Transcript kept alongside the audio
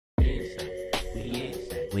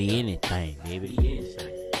We anything, baby. We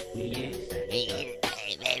insane. We insane. We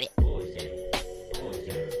anything, baby.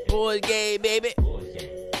 PoiiSED, baby. PoiiSED,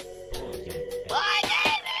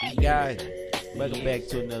 baby. Guys, welcome back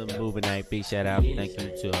to another movie night. Big shout out. Thank you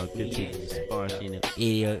to Crypt for sponsoring the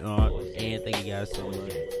video. And thank you guys so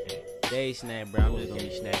much. Day snack, bro. I'm just gonna be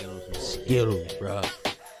snacking on some Skittles, bro.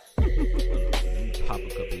 Pop a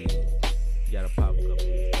cup of these. You gotta pop a cup of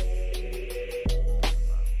these.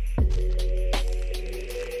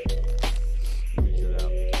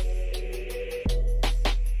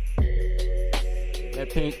 That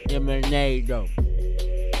pink lemonade though.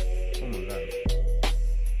 Oh my god.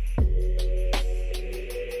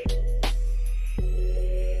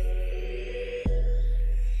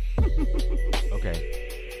 Okay.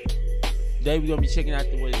 Today we're gonna be checking out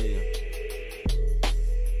the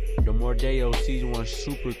MORDEO season 1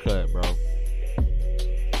 SUPERCUT, bro.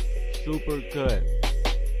 SUPERCUT.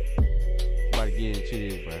 About to get into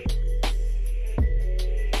this, bro.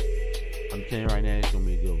 I'm telling you right now, it's gonna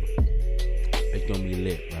be good. It's gonna be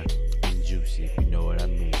lit, bro. And juicy, if you know what I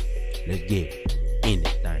mean. Let's get it.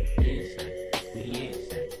 Anything.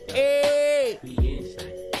 Hey!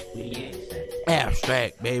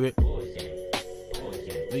 Abstract, baby.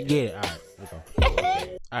 We get it. Alright, let's go.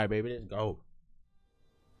 Alright, baby, let's go.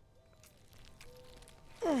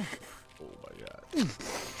 Oh my god.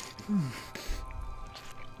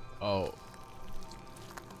 Oh.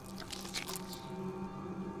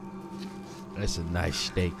 That's a nice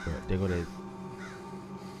steak, bro. There go that.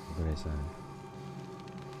 Look at that sign.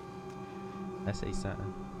 I say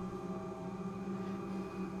something.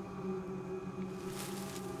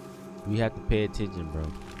 We have to pay attention, bro.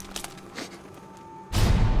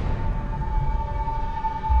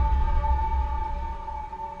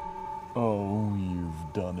 Oh,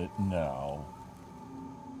 you've done it now.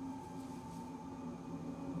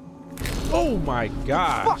 Oh my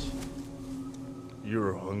gosh.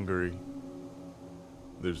 You're hungry.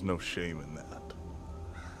 There's no shame in that.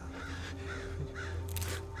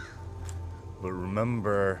 But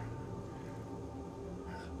remember,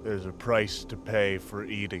 there's a price to pay for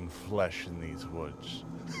eating flesh in these woods.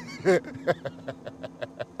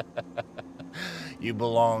 You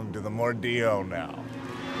belong to the MORDEO now.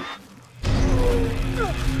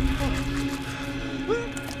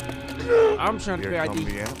 I'm trying to figure out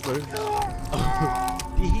the antlers.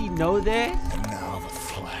 Did he know that? And now the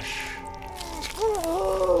flesh.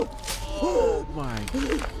 Oh my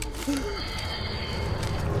god.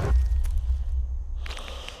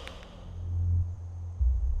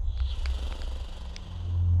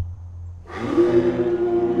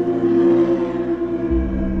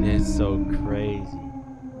 That's so crazy.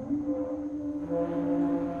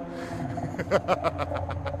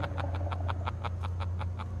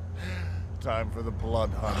 Time for the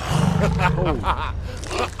blood hunt.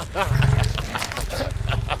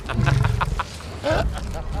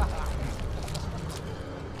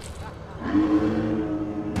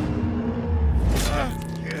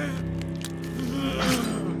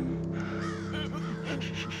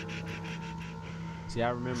 See, I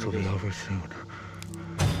remember It'll be over soon.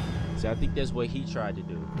 See, I think that's what he tried to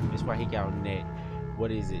do. That's why he got on that.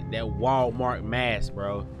 What is it? That Walmart mask,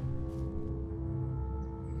 bro.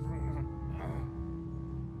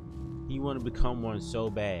 He want to become one so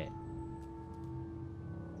bad.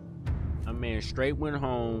 A man straight went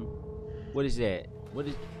home. What is that? What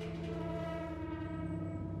is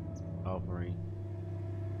offering?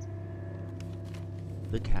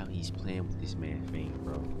 Look how he's playing with this man's finger,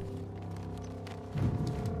 bro.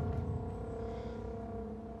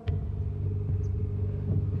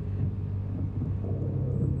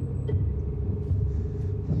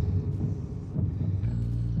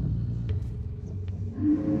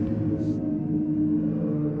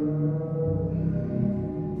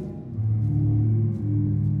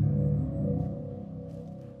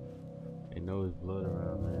 They know his blood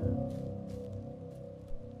around there.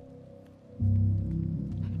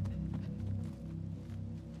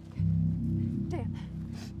 Dan.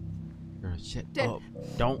 Girl, shut Dan, up.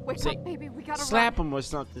 Don't wake say, up, baby. We gotta slap run. him or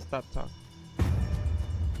something. Stop talking.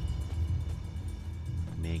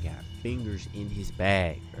 Man got fingers in his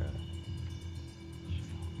bag, bro.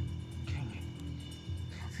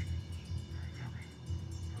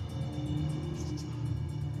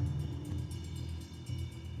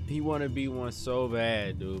 He want to be one so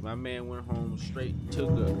bad, dude. My man went home straight, took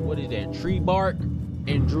a, what is that, tree bark,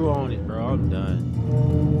 and drew on it, bro. I'm done.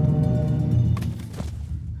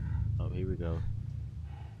 Oh, here we go.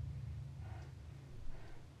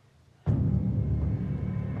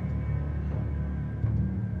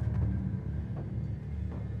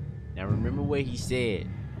 Now remember what he said.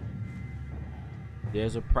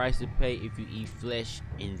 There's a price to pay if you eat flesh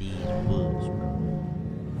in these woods, bro.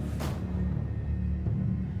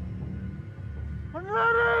 I'm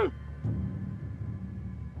ready!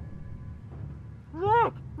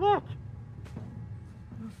 Look! Look!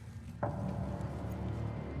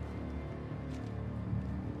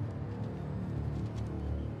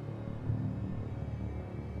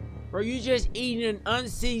 Bro, you just eating an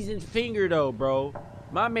unseasoned finger though, bro.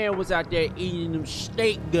 My man was out there eating them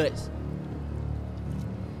steak guts.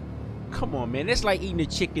 Come on, man. That's like eating a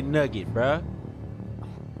chicken nugget, bro.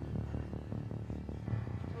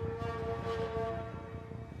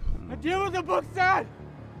 I deal with the book, Dad!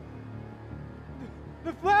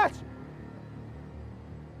 The flesh!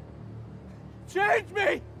 Change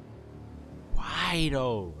me! Why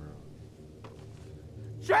though, bro?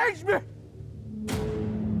 Change me!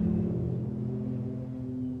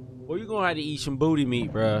 Well, you gonna have to eat some booty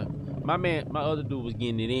meat, bro. My other dude was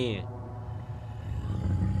getting it in.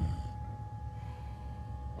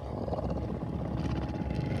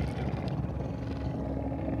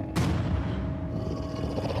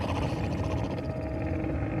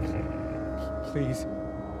 Please.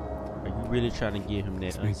 Are you really trying to give him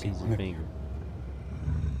that unseasoned finger?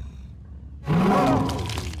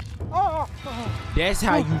 That's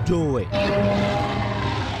how you do it.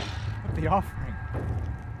 The offering.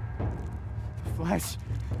 The flesh.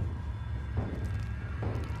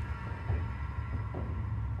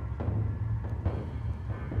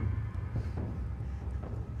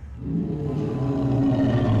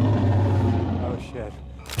 Oh shit.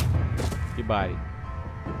 Your body.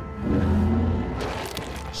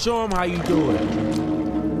 Show him how you do it.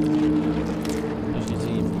 You should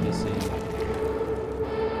see him from this scene.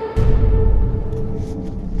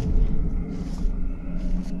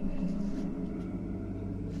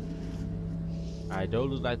 Alright, those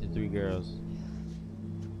look like the three girls.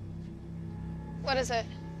 What is it?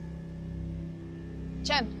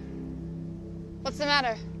 Jen, what's the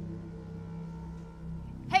matter?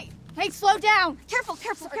 Hey, slow down! Careful,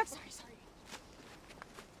 careful, careful. Sorry.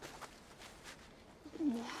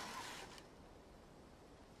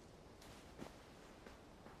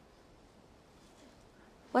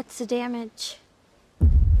 What's the damage?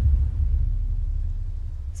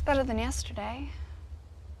 It's better than yesterday.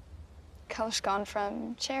 Color's gone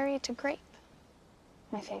from cherry to grape.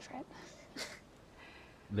 My favorite.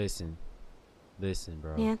 Listen,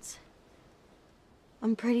 bro. Nance,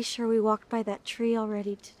 I'm pretty sure we walked by that tree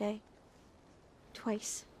already today.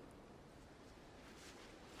 Twice.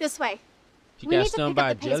 This way. She We got need to stung pick by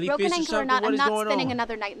a up the pace, broken jellyfish or ankle or something? not. What I'm is not going spending on?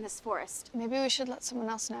 another night in this forest. Maybe we should let someone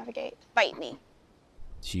else navigate. Bite me.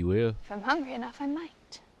 She will. If I'm hungry enough, I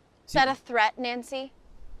might. Is that a threat, Nancy?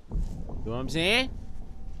 You know what I'm saying?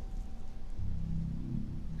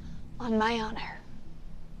 On my honor.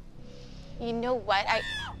 You know what?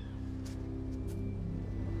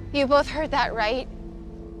 You both heard that, right?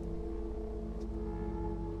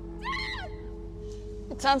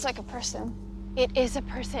 It sounds like a person. It is a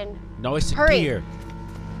person. No, it's a Hurry. deer.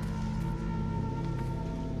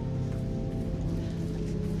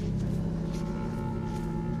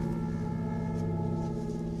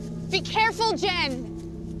 Be careful,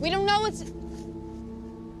 Jen! We don't know what's...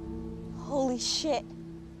 Holy shit.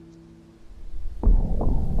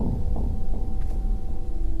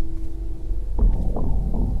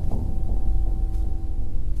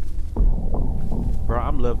 Bro,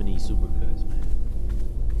 I'm loving these supercuts, man.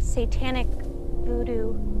 Satanic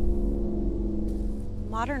voodoo.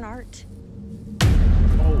 Modern art.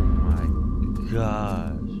 Oh my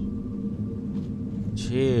gosh.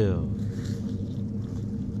 Chill.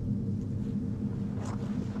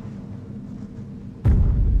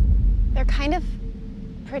 They're kind of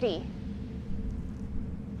pretty.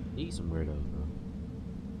 Eat some weirdos, bro.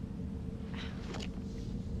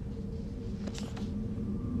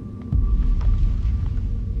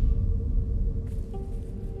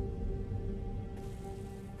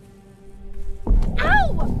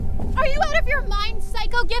 Ow! Are you out of your mind,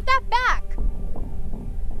 psycho? Give that back!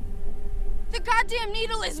 The goddamn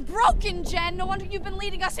needle is broken, Jen! No wonder you've been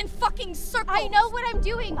leading us in fucking circles! I know what I'm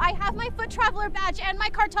doing. I have my foot traveler badge and my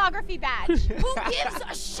cartography badge. Who gives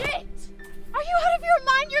a shit? Are you out of your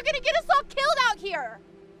mind? You're gonna get us all killed out here!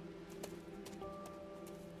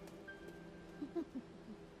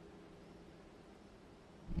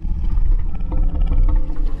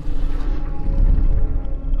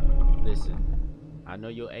 Listen, I know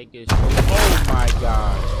your ankle is. Oh my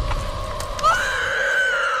gosh.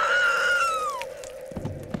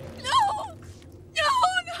 No,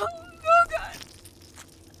 God!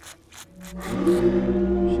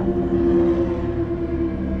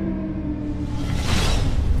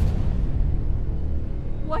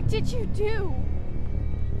 What did you do?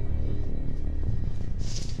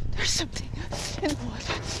 There's something in the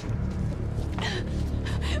water.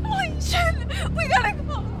 Holy shit! We gotta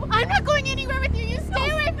go! I'm not going anywhere with you! You stay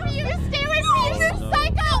away from me! You stay away from me! You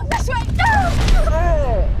psycho! This way!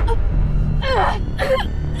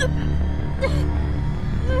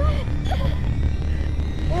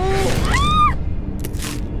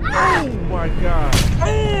 Oh my God.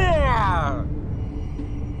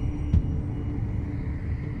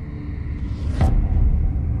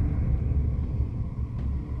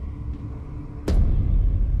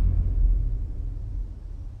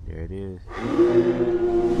 There it is.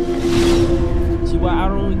 See, why I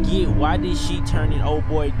don't get, why did she turn it? Old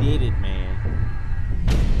boy did it, man.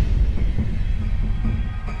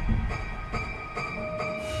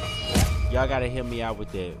 Y'all gotta help me out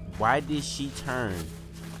with that. Why did she turn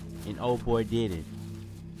and old boy did it?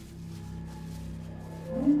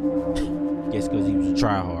 Guess because he was a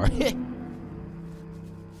tryhard.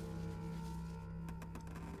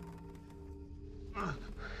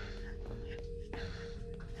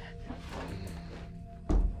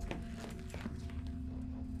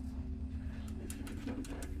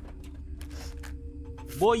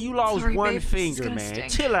 Boy, you lost one finger, man.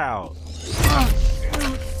 Stink. Chill out.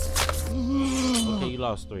 Okay, you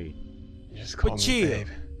lost 3. You just called me chill. babe.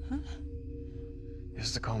 Huh? You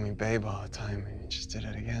used to call me babe all the time, and you just did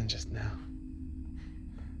it again just now.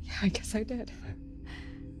 Yeah, I guess I did.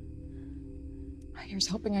 Here's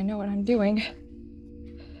hoping I know what I'm doing.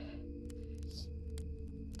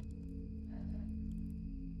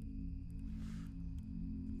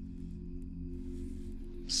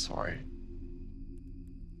 Sorry.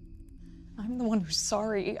 I'm the one who's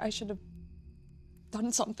sorry. I should have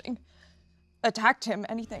done something. Attacked him,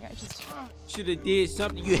 anything. I just... Should have did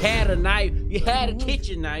something. You had a knife. You had a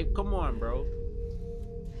kitchen knife. Come on, bro.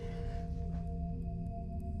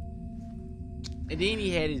 And then he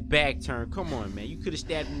had his back turned. Come on, man. You could have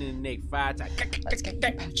stabbed him in the neck 5 times. Let's get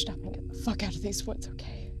patched up and get the fuck out of these woods,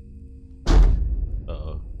 okay?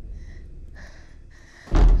 Uh-oh.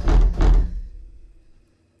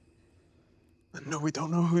 I know we don't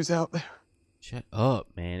know who's out there. Shut up,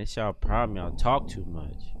 man. It's y'all problem. Y'all talk too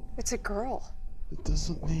much. It's a girl. It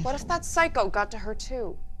doesn't mean... What if that psycho got to her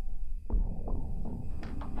too?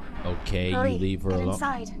 Okay, Hurry, you leave her get alone.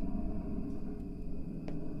 inside.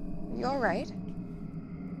 You alright?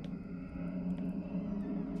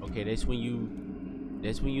 Okay, that's when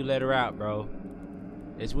you let her out, bro.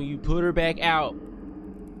 That's when you put her back out.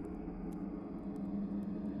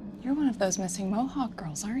 You're one of those missing Mohawk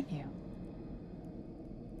girls, aren't you?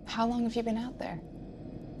 How long have you been out there?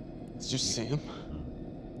 Did you see him?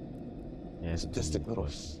 Yeah, Sadistic little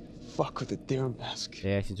fuck with a deer mask.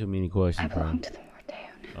 They're asking too many questions, I bro. belong to the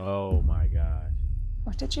MORDEO now. Oh my God.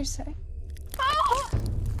 What did you say?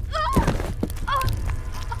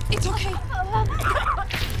 It's okay.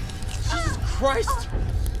 Jesus Christ!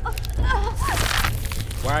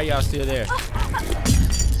 Why are y'all still there?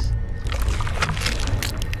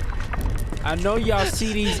 I know y'all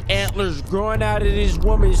see these antlers growing out of this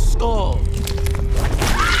woman's skull.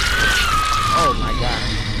 Oh my God.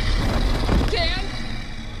 Dan?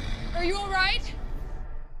 Are you alright?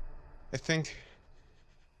 I think...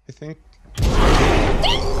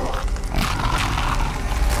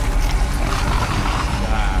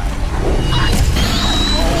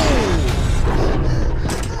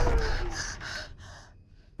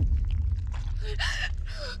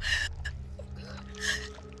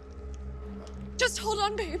 Just hold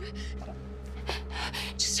on, babe.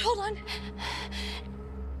 Just hold on.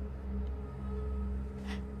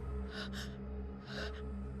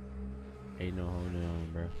 Ain't no holding on,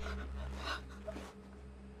 bro.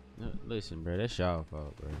 No, listen, bro, that's y'all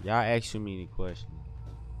fault, bro. Y'all ask too many questions.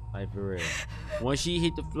 Like, for real. Once she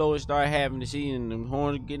hit the floor and start having to see and them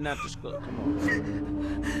horns getting out the skull, come on, bro.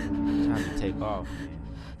 It's time to take off, man.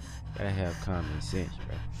 Gotta have common sense,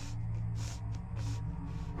 bro.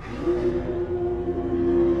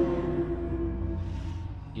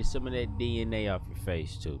 Get some of that DNA off your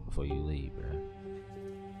face, too, before you leave, bro.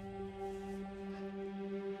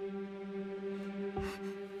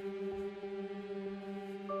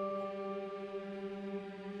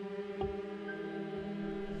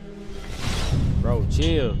 Bro,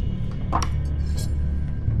 chill.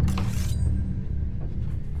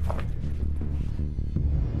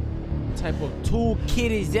 What type of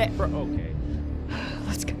toolkit is that, bro? Okay.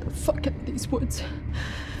 Let's get the fuck out of these woods.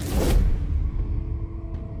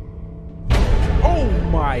 Oh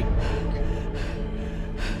my.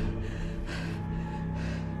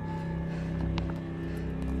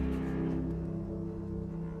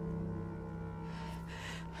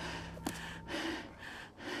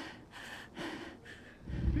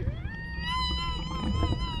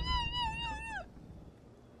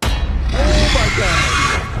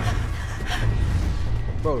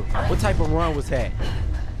 type of run was that?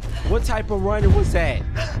 What type of running was that?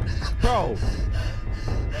 Bro.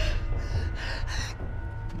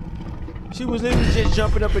 She was literally just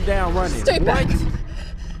jumping up and down running. Stay back. What?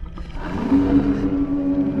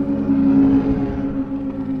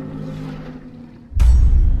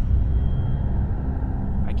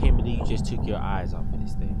 I can't believe you just took your eyes off of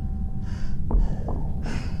this thing.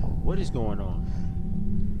 What is going on?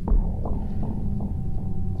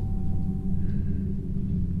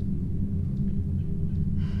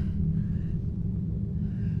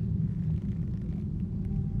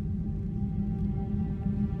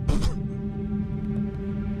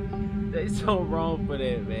 They so wrong for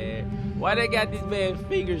that, man. Why they got this man's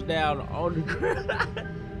fingers down on the ground?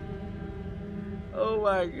 Oh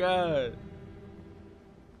my God.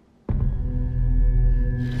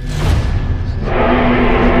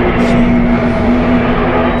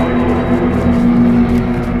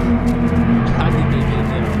 I think they did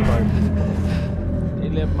that on purpose. They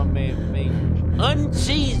left my man make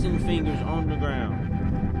unseasoned fingers on the ground.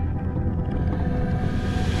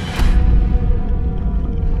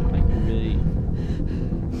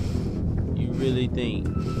 Really think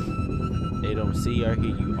they don't see or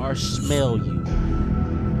hear you or smell you.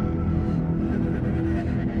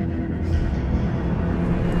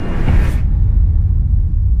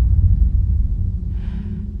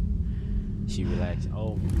 She relaxed.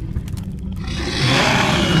 Oh.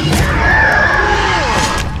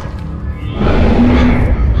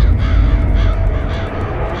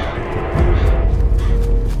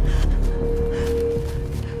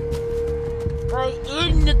 Right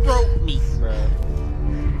in the throat meat.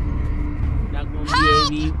 Not gonna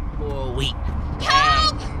be able for a week.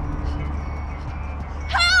 Help!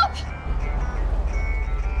 Help!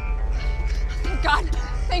 Thank God.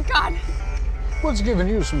 Thank God. What's giving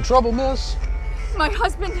you some trouble, miss? My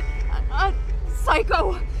husband,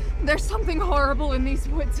 psycho. There's something horrible in these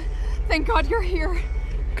woods. Thank God you're here.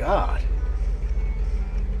 God.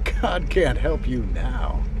 God can't help you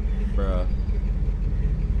now. Bruh.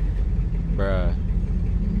 Bruh.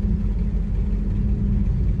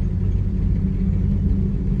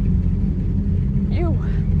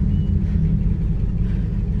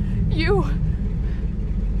 You.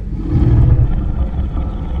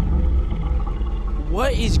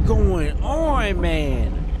 What is going on,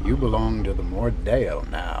 man? You belong to the MORDEO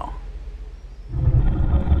now.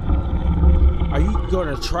 Are you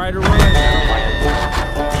gonna try to run? I don't like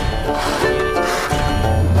it.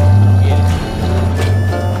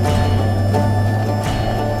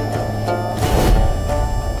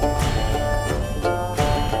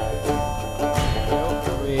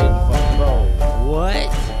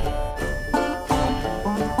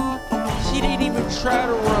 Try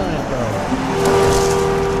to run, bro.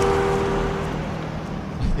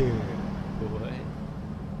 What?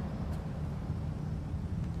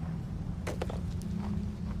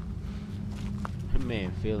 That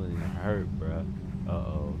man feeling hurt, bro.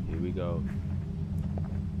 Uh-oh, here we go.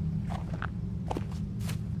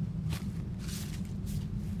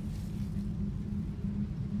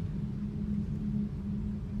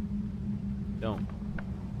 Don't.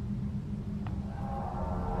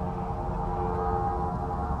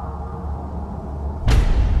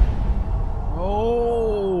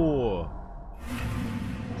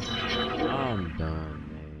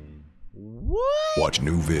 Watch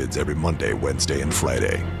new vids every Monday, Wednesday, and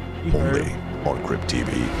Friday. Only on Crypt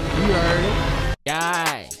TV. You heard it.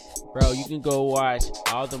 Guys, bro, you can go watch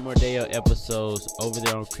all the MORDEO episodes over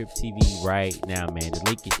there on Crypt TV right now, man. The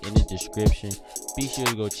link is in the description. Be sure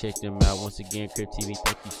to go check them out. Once again, Crypt TV,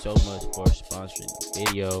 thank you so much for sponsoring the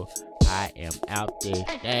video. I am out there.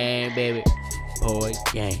 Gang, baby.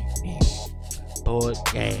 PoiiSED, baby.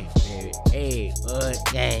 PoiiSED, baby. Hey,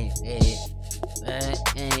 PoiiSED,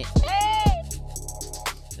 baby. Hey.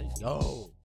 Yo.